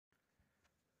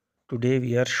Today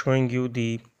we are showing you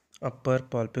the upper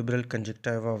palpebral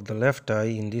conjunctiva of the left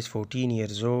eye in this 14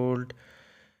 years old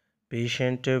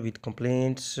patient with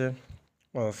complaints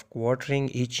of watering,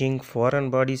 itching, foreign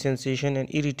body sensation and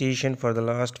irritation for the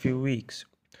last few weeks.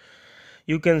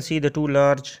 You can see the two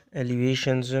large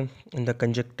elevations in the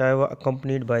conjunctiva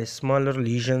accompanied by smaller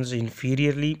lesions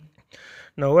inferiorly.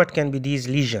 Now what can be these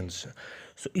lesions?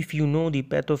 So if you know the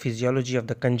pathophysiology of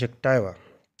the conjunctiva,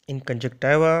 in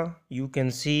conjunctiva you can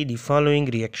see the following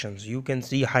reactions. You can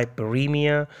see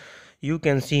hyperemia, you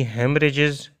can see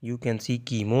hemorrhages, you can see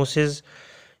chemosis,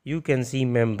 you can see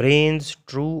membranes,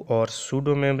 true or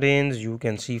pseudo membranes, you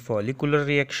can see follicular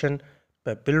reaction,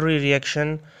 papillary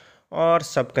reaction or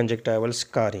subconjunctival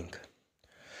scarring.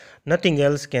 Nothing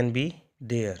else can be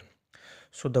there.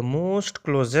 So the most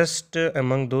closest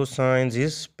among those signs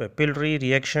is papillary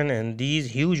reaction, and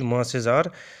these huge masses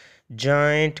are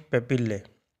giant papillae.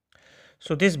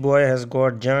 So this boy has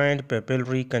got giant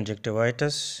papillary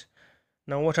conjunctivitis.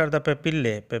 Now what are the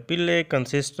papillae? Papillae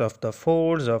consist of the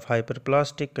folds of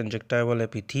hyperplastic conjunctival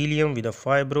epithelium with a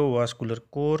fibrovascular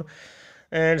core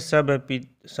and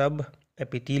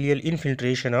subepithelial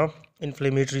infiltration of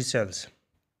inflammatory cells.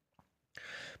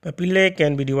 Papillae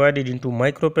can be divided into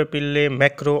micropapillae,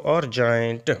 macro or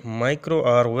giant. Micro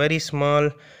are very small,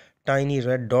 tiny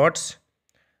red dots.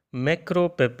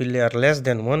 Macropapillae are less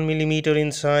than 1 millimeter in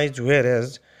size,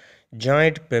 whereas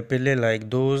giant papillae like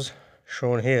those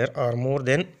shown here are more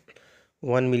than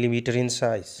 1 millimeter in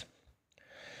size.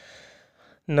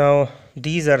 Now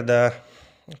these are the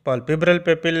palpebral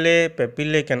papillae.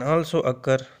 Papillae can also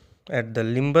occur at the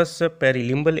limbus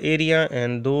perilimbal area,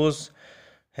 and those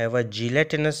have a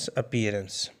gelatinous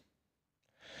appearance.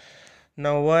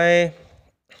 Now why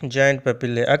giant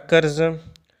papillae occurs?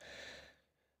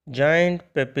 Giant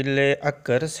papillae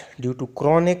occurs due to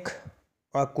chronic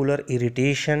ocular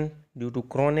irritation, due to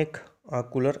chronic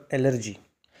ocular allergy.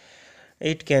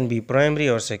 It can be primary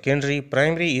or secondary.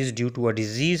 Primary is due to a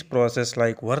disease process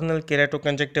like vernal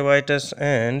keratoconjunctivitis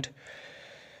and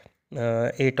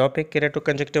atopic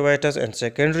keratoconjunctivitis, and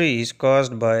secondary is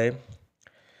caused by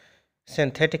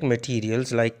synthetic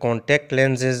materials like contact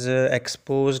lenses,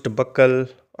 exposed buccal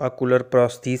ocular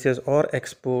prosthesis or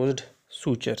exposed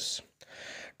sutures.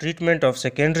 Treatment of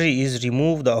secondary is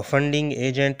remove the offending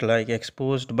agent like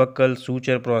exposed buccal,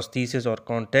 suture, prosthesis or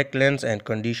contact lens, and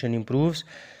condition improves.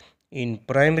 In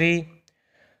primary,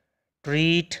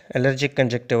 treat allergic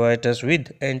conjunctivitis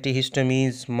with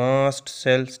antihistamines, mast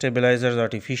cell stabilizers,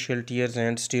 artificial tears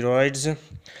and steroids.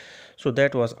 So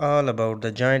that was all about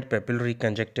the giant papillary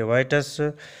conjunctivitis.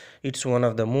 It's one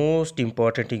of the most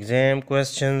important exam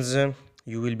questions.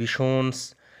 You will be shown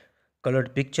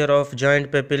colored picture of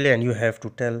giant papillae and you have to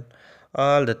tell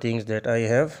all the things that I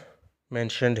have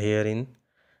mentioned here in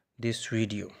this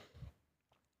video.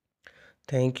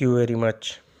 Thank you very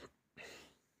much.